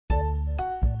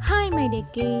my dear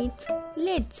kids.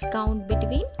 Let's count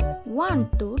between 1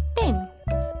 to 10.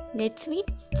 Let's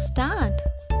start.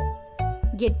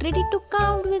 Get ready to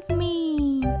count with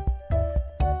me.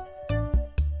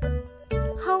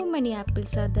 How many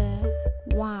apples are there?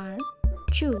 1,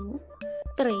 2,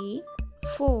 3,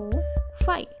 4,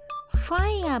 5.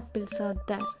 5 apples are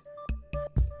there.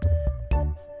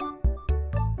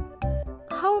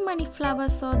 How many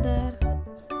flowers are there?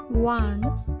 1,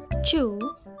 2,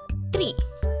 3.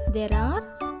 There are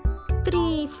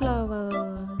 3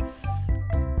 flowers.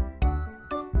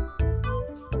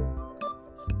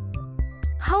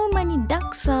 How many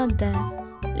ducks are there?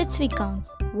 Let's count.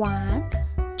 1,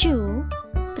 2,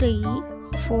 3,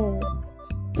 4,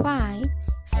 5,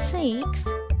 6,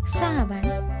 7,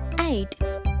 8.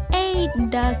 8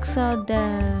 ducks are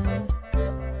there.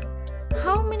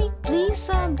 How many trees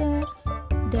are there?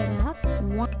 There are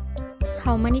 1.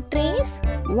 How many trees?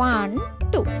 1,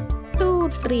 2. 2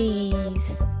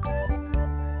 trees.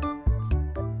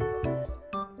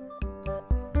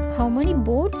 How many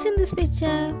boats in this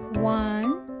picture?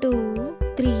 1, 2,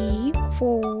 3,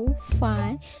 4,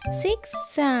 5, 6,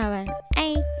 7,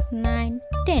 8, 9,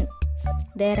 10.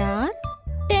 There are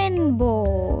 10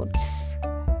 boats.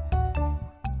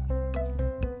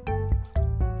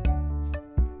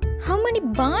 How many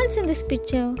balls in this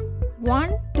picture?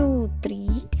 1, 2,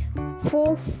 3,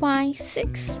 4, 5,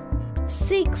 6.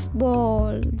 6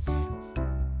 balls.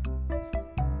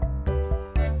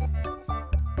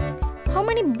 How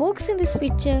many books in this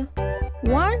picture?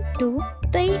 1, 2,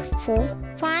 3, 4,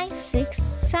 5, 6,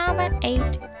 7,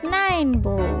 8, 9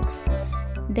 books.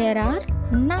 There are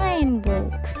 9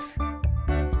 books.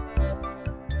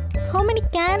 How many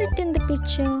carrots in the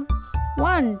picture?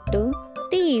 1, 2,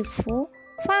 3, 4,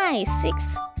 5,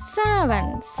 6,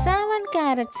 7. 7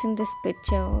 carrots in this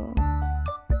picture.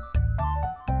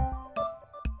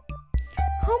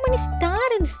 How many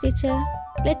stars in this picture?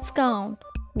 Let's count.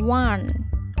 1.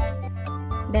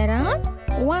 There are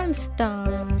 1 star.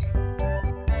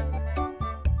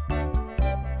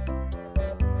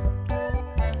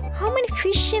 How many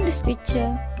fish in this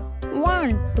picture?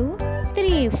 1, 2,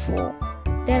 3, 4.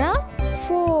 There are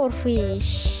 4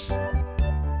 fish.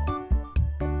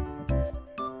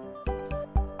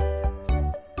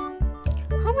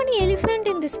 How many elephants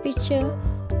in this picture?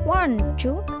 1,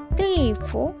 2, 3,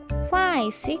 4,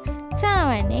 5, 6,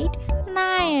 7, 8,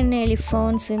 9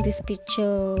 elephants in this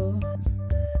picture.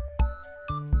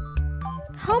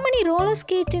 How many roller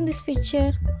skates in this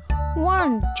picture?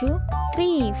 1, 2,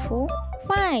 3, 4,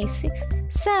 5, 6,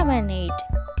 7, 8.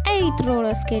 8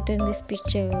 roller skates in this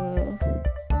picture.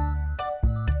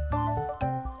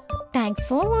 Thanks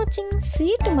for watching.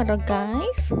 See you tomorrow,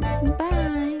 guys.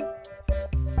 Bye.